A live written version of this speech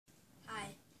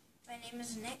name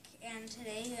is Nick, and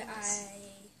today I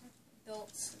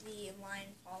built the line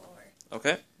follower.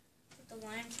 Okay. What the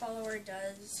line follower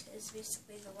does is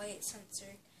basically the light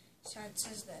sensor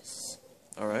senses this.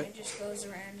 Alright. It just goes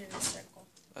around in a circle.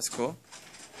 That's cool.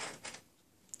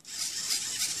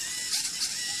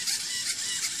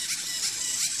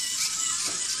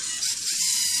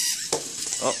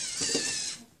 Oh,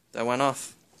 that went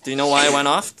off. Do you know why it went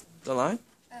off, the line?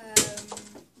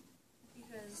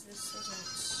 Because this isn't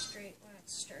straight when it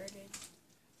started.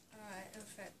 It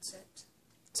affects it.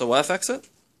 So what affects it?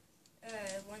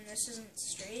 When this isn't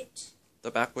straight The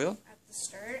back wheel? at the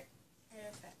start, it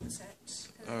affects it.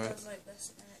 Because Alright. it goes like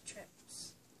this and it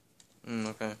trips.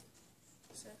 Okay.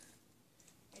 So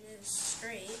if it is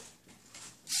straight,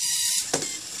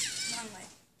 one way.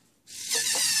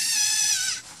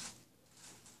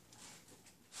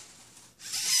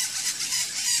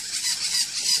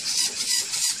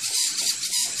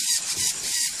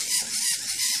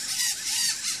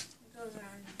 It goes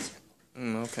around in a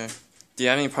circle. Okay. Do you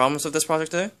have any problems with this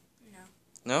project today? No.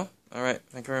 No? Alright.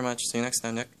 Thank you very much. See you next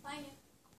time, Nick. Bye.